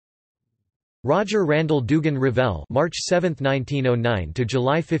Roger Randall Dugan Revelle (March 7, 1909 to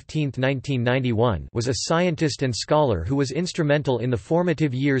July 15, 1991) was a scientist and scholar who was instrumental in the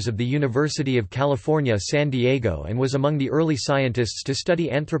formative years of the University of California, San Diego, and was among the early scientists to study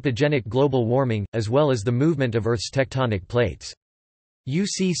anthropogenic global warming, as well as the movement of Earth's tectonic plates.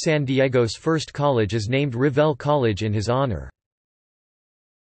 UC San Diego's first college is named Revelle College in his honor.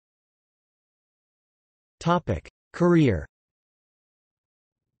 Career.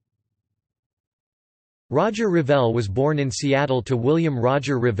 Roger Revelle was born in Seattle to William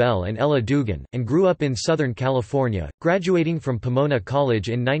Roger Revelle and Ella Dugan, and grew up in Southern California, graduating from Pomona College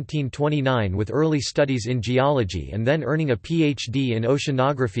in 1929 with early studies in geology and then earning a Ph.D. in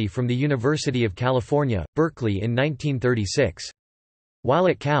oceanography from the University of California, Berkeley in 1936. While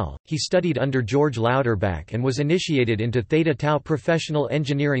at Cal, he studied under George Louderback and was initiated into Theta Tau professional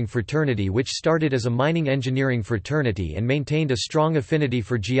engineering fraternity, which started as a mining engineering fraternity and maintained a strong affinity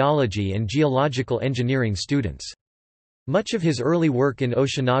for geology and geological engineering students. Much of his early work in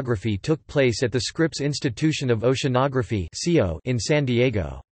oceanography took place at the Scripps Institution of Oceanography in San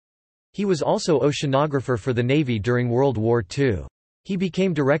Diego. He was also oceanographer for the Navy during World War II. He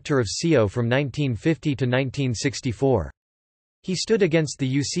became director of CO from 1950 to 1964. He stood against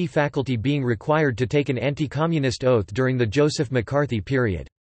the UC faculty being required to take an anti-communist oath during the Joseph McCarthy period.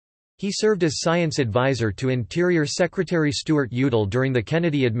 He served as science advisor to Interior Secretary Stuart Udall during the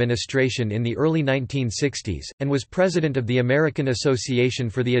Kennedy administration in the early 1960s, and was president of the American Association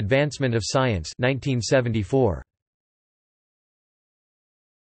for the Advancement of Science 1974.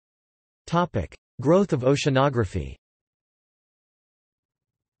 Growth of oceanography.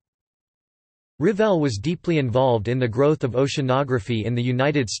 Revelle was deeply involved in the growth of oceanography in the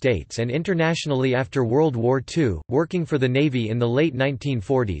United States and internationally after World War II. Working for the Navy in the late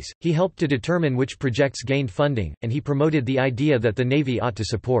 1940s, he helped to determine which projects gained funding, and he promoted the idea that the Navy ought to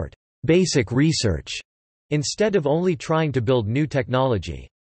support basic research instead of only trying to build new technology.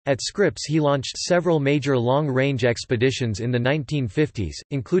 At Scripps he launched several major long-range expeditions in the 1950s,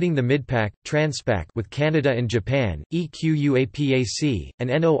 including the MidPac, Transpac with Canada and Japan, EQUAPAC, and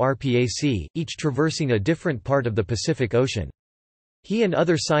NORPAC, each traversing a different part of the Pacific Ocean. He and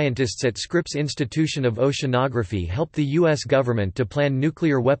other scientists at Scripps Institution of Oceanography helped the U.S. government to plan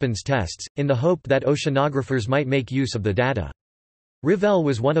nuclear weapons tests, in the hope that oceanographers might make use of the data. Revelle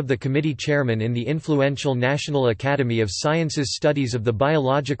was one of the committee chairmen in the influential National Academy of Sciences studies of the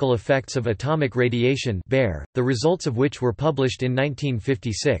biological effects of atomic radiation (BAER), the results of which were published in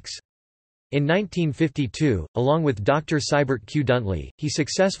 1956. In 1952, along with Dr. Sibert Q. Duntley, he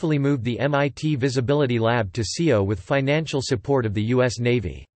successfully moved the MIT Visibility Lab to CO with financial support of the U.S.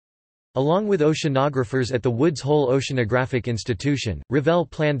 Navy. Along with oceanographers at the Woods Hole Oceanographic Institution, Revelle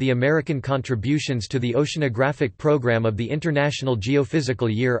planned the American contributions to the oceanographic program of the International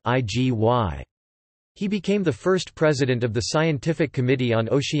Geophysical Year (IGY). He became the first president of the Scientific Committee on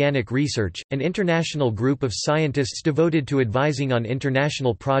Oceanic Research, an international group of scientists devoted to advising on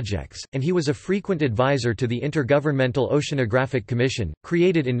international projects, and he was a frequent advisor to the Intergovernmental Oceanographic Commission,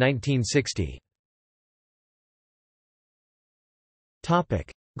 created in 1960.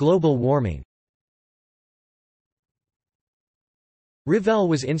 Global warming. Revelle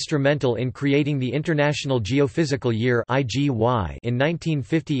was instrumental in creating the International Geophysical Year (IGY) in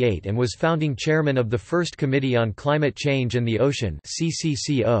 1958 and was founding chairman of the First Committee on Climate Change and the Ocean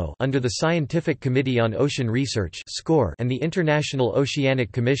 (CCCO) under the Scientific Committee on Ocean Research (SCORE) and the International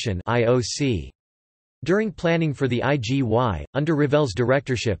Oceanic Commission (IOC). During planning for the IGY, under Revelle's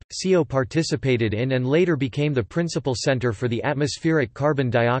directorship, CO participated in and later became the principal center for the atmospheric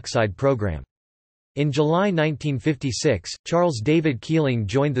carbon dioxide program. In July 1956, Charles David Keeling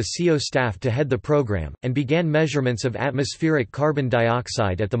joined the CO staff to head the program, and began measurements of atmospheric carbon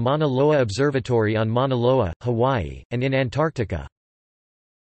dioxide at the Mauna Loa Observatory on Mauna Loa, Hawaii, and in Antarctica.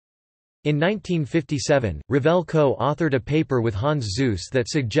 In 1957, Revelle co-authored a paper with Hans Suess that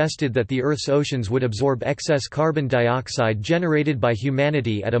suggested that the Earth's oceans would absorb excess carbon dioxide generated by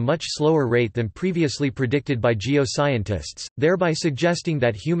humanity at a much slower rate than previously predicted by geoscientists, thereby suggesting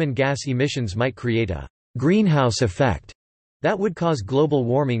that human gas emissions might create a greenhouse effect that would cause global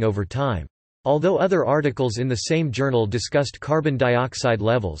warming over time. Although other articles in the same journal discussed carbon dioxide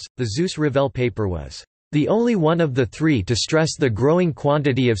levels, the Suess-Revelle paper was the only one of the three to stress the growing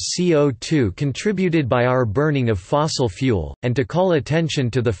quantity of CO2 contributed by our burning of fossil fuel, and to call attention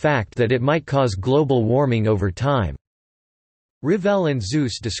to the fact that it might cause global warming over time. Revelle and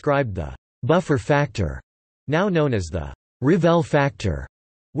Suess described the buffer factor, now known as the Revelle factor,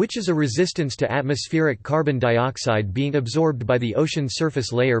 which is a resistance to atmospheric carbon dioxide being absorbed by the ocean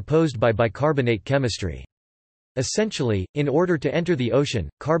surface layer posed by bicarbonate chemistry. Essentially, in order to enter the ocean,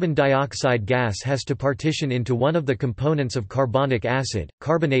 carbon dioxide gas has to partition into one of the components of carbonic acid,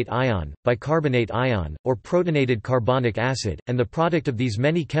 carbonate ion, bicarbonate ion, or protonated carbonic acid, and the product of these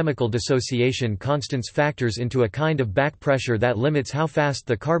many chemical dissociation constants factors into a kind of back pressure that limits how fast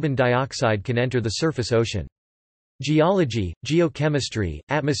the carbon dioxide can enter the surface ocean. Geology, geochemistry,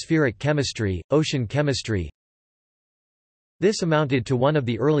 atmospheric chemistry, ocean chemistry. This amounted to one of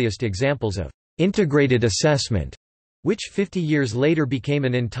the earliest examples of integrated assessment, which 50 years later became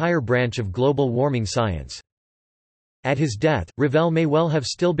an entire branch of global warming science. At his death, Revelle may well have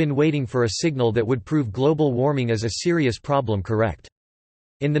still been waiting for a signal that would prove global warming as a serious problem correct.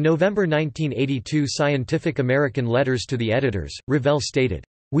 In the November 1982 Scientific American Letters to the Editors, Revelle stated,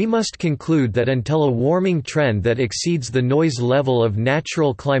 "We must conclude that until a warming trend that exceeds the noise level of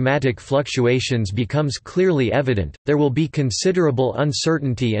natural climatic fluctuations becomes clearly evident, there will be considerable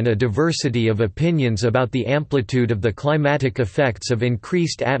uncertainty and a diversity of opinions about the amplitude of the climatic effects of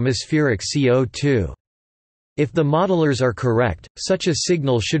increased atmospheric CO2. If the modelers are correct, such a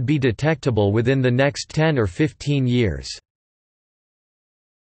signal should be detectable within the next 10 or 15 years."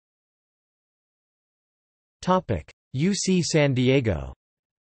 UC San Diego.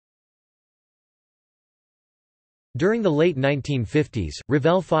 During the late 1950s,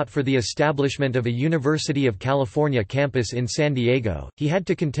 Revelle fought for the establishment of a University of California campus in San Diego. He had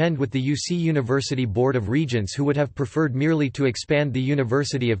to contend with the UC University Board of Regents, who would have preferred merely to expand the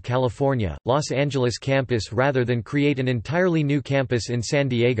University of California, Los Angeles campus rather than create an entirely new campus in San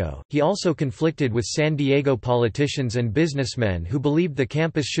Diego. He also conflicted with San Diego politicians and businessmen who believed the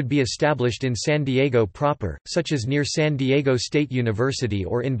campus should be established in San Diego proper, such as near San Diego State University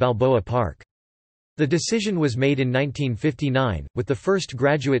or in Balboa Park. The decision was made in 1959, with the first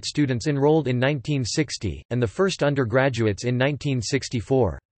graduate students enrolled in 1960, and the first undergraduates in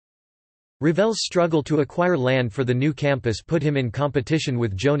 1964. Revelle's struggle to acquire land for the new campus put him in competition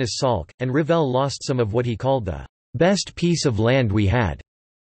with Jonas Salk, and Revelle lost some of what he called the best piece of land we had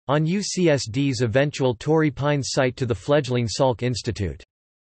on UCSD's eventual Torrey Pines site to the fledgling Salk Institute.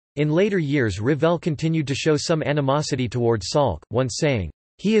 In later years Revelle continued to show some animosity toward Salk, once saying,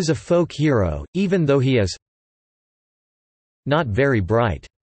 "He is a folk hero, even though he is not very bright."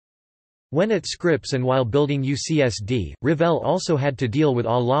 When at Scripps and while building UCSD, Revelle also had to deal with a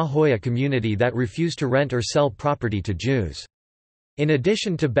La Jolla community that refused to rent or sell property to Jews. In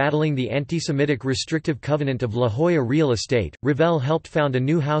addition to battling the anti-Semitic restrictive covenant of La Jolla real estate, Revelle helped found a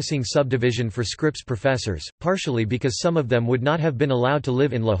new housing subdivision for Scripps professors, partially because some of them would not have been allowed to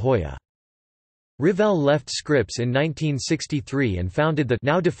live in La Jolla. Revelle left Scripps in 1963 and founded the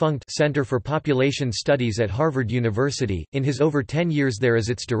now-defunct Center for Population Studies at Harvard University. In his over 10 years there as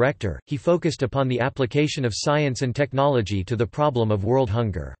its director, he focused upon the application of science and technology to the problem of world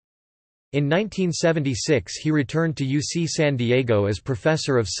hunger. In 1976 he returned to UC San Diego as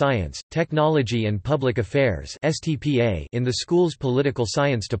Professor of Science, Technology and Public Affairs (STPA) in the school's Political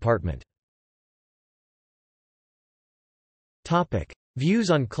Science Department.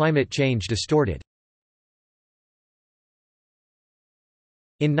 Views on climate change distorted.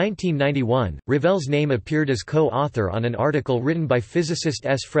 In 1991, Revelle's name appeared as co-author on an article written by physicist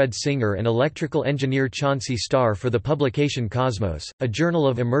S. Fred Singer and electrical engineer Chauncey Starr for the publication Cosmos, a journal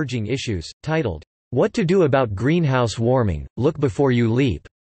of emerging issues, titled, "What to Do About Greenhouse Warming, Look Before You Leap,"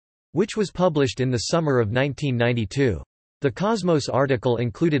 which was published in the summer of 1992. The Cosmos article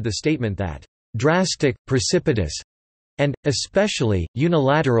included the statement that, "drastic, precipitous, and, especially,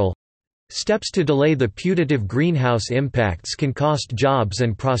 unilateral steps to delay the putative greenhouse impacts can cost jobs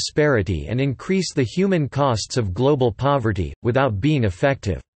and prosperity and increase the human costs of global poverty, without being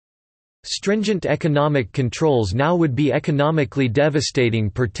effective. Stringent economic controls now would be economically devastating,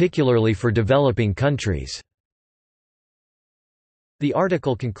 particularly for developing countries." The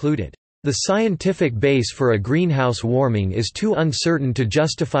article concluded, "The scientific base for a greenhouse warming is too uncertain to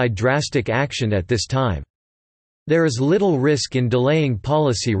justify drastic action at this time. There is little risk in delaying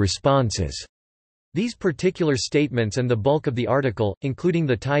policy responses." These particular statements and the bulk of the article, including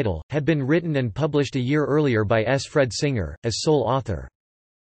the title, had been written and published a year earlier by S. Fred Singer, as sole author.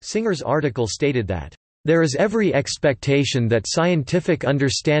 Singer's article stated that, "There is every expectation that scientific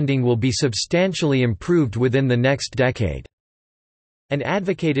understanding will be substantially improved within the next decade," and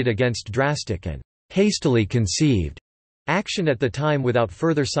advocated against drastic and hastily conceived action at the time without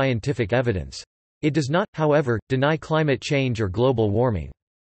further scientific evidence. It does not, however, deny climate change or global warming.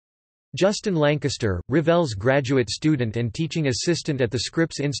 Justin Lancaster, Revelle's graduate student and teaching assistant at the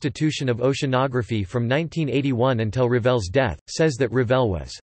Scripps Institution of Oceanography from 1981 until Revelle's death, says that Revelle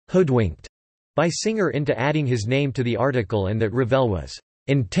was hoodwinked by Singer into adding his name to the article and that Revelle was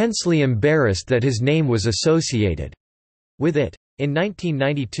intensely embarrassed that his name was associated with it. In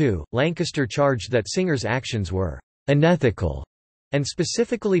 1992, Lancaster charged that Singer's actions were unethical and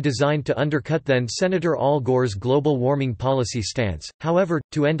specifically designed to undercut then-Senator Al Gore's global warming policy stance. However,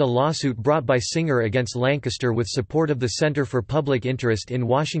 to end a lawsuit brought by Singer against Lancaster with support of the Center for Public Interest in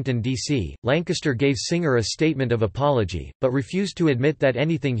Washington, D.C., Lancaster gave Singer a statement of apology, but refused to admit that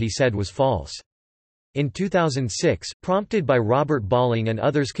anything he said was false. In 2006, prompted by Robert Balling and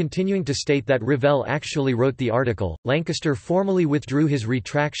others continuing to state that Revelle actually wrote the article, Lancaster formally withdrew his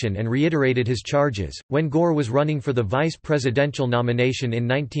retraction and reiterated his charges. When Gore was running for the vice presidential nomination in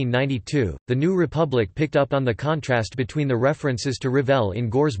 1992, The New Republic picked up on the contrast between the references to Revelle in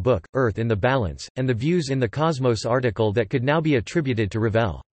Gore's book, Earth in the Balance, and the views in the Cosmos article that could now be attributed to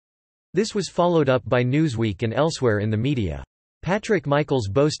Revelle. This was followed up by Newsweek and elsewhere in the media. Patrick Michaels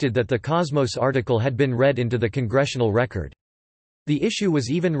boasted that the Cosmos article had been read into the congressional record. The issue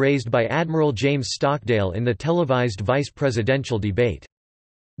was even raised by Admiral James Stockdale in the televised vice presidential debate.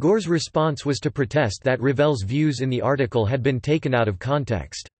 Gore's response was to protest that Revelle's views in the article had been taken out of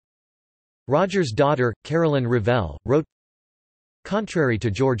context. Roger's daughter, Carolyn Revelle, wrote, "Contrary to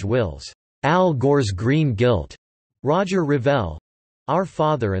George Will's Al Gore's green guilt, Roger Revelle, our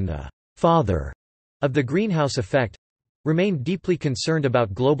father and the father of the greenhouse effect, remained deeply concerned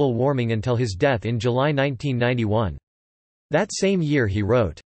about global warming until his death in July 1991. That same year he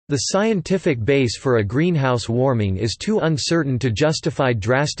wrote, 'The scientific base for a greenhouse warming is too uncertain to justify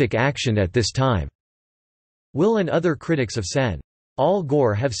drastic action at this time.'" Will and other critics of Sen. Al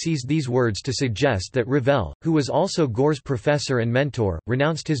Gore have seized these words to suggest that Revelle, who was also Gore's professor and mentor,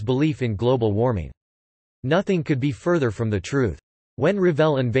 renounced his belief in global warming. Nothing could be further from the truth. When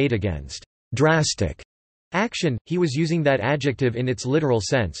Revelle inveighed against drastic action, he was using that adjective in its literal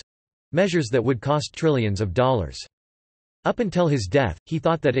sense—measures that would cost trillions of dollars. Up until his death, he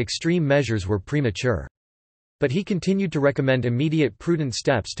thought that extreme measures were premature. But he continued to recommend immediate prudent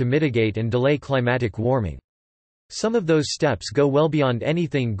steps to mitigate and delay climatic warming. Some of those steps go well beyond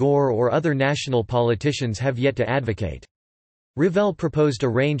anything Gore or other national politicians have yet to advocate. Revelle proposed a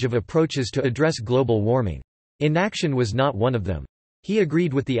range of approaches to address global warming. Inaction was not one of them. He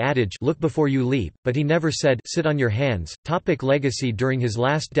agreed with the adage, "Look before you leap," but he never said, "Sit on your hands." Legacy. During his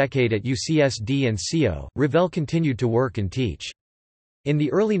last decade at UCSD and CO, Revelle continued to work and teach. In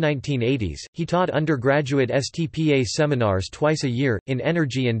the early 1980s, he taught undergraduate STPA seminars twice a year, in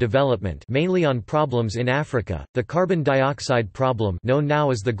energy and development, mainly on problems in Africa, the carbon dioxide problem known now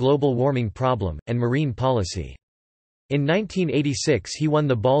as the global warming problem, and marine policy. In 1986 he won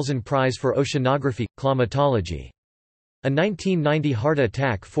the Balzan Prize for Oceanography, Climatology. A 1990 heart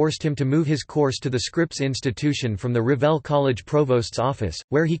attack forced him to move his course to the Scripps Institution from the Revelle College Provost's office,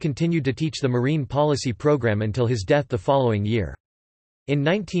 where he continued to teach the marine policy program until his death the following year. In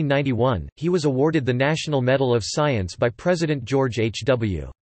 1991, he was awarded the National Medal of Science by President George H.W.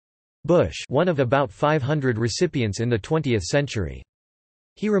 Bush, one of about 500 recipients in the 20th century.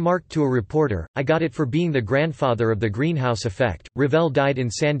 He remarked to a reporter, "I got it for being the grandfather of the greenhouse effect." Revelle died in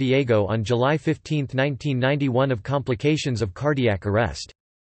San Diego on July 15, 1991 of complications of cardiac arrest.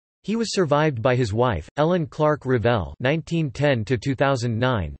 He was survived by his wife, Ellen Clark Revelle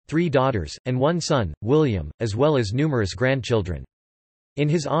 (1910–2009), 3 daughters, and 1 son, William, as well as numerous grandchildren. In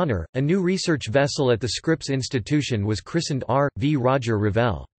his honor, a new research vessel at the Scripps Institution was christened R.V. Roger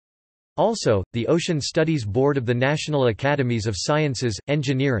Revelle. Also, the Ocean Studies Board of the National Academies of Sciences,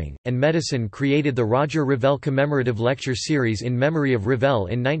 Engineering, and Medicine created the Roger Revelle Commemorative Lecture Series in memory of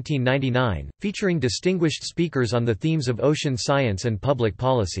Revelle in 1999, featuring distinguished speakers on the themes of ocean science and public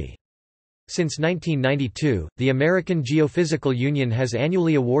policy. Since 1992, the American Geophysical Union has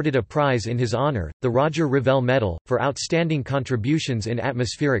annually awarded a prize in his honor, the Roger Revelle Medal, for outstanding contributions in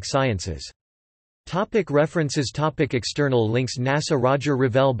atmospheric sciences. References. External links: NASA Roger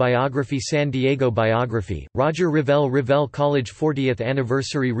Revelle Biography, San Diego Biography, Roger Revelle, Revelle College 40th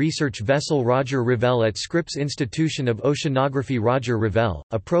Anniversary Research Vessel Roger Revelle at Scripps Institution of Oceanography Roger Revelle,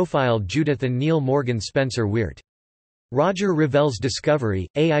 a profile Judith and Neil Morgan Spencer Weir. Roger Revelle's Discovery,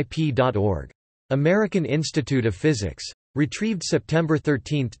 AIP.org. American Institute of Physics. Retrieved September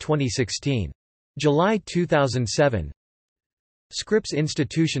 13, 2016. July 2007. Scripps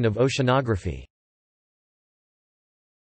Institution of Oceanography.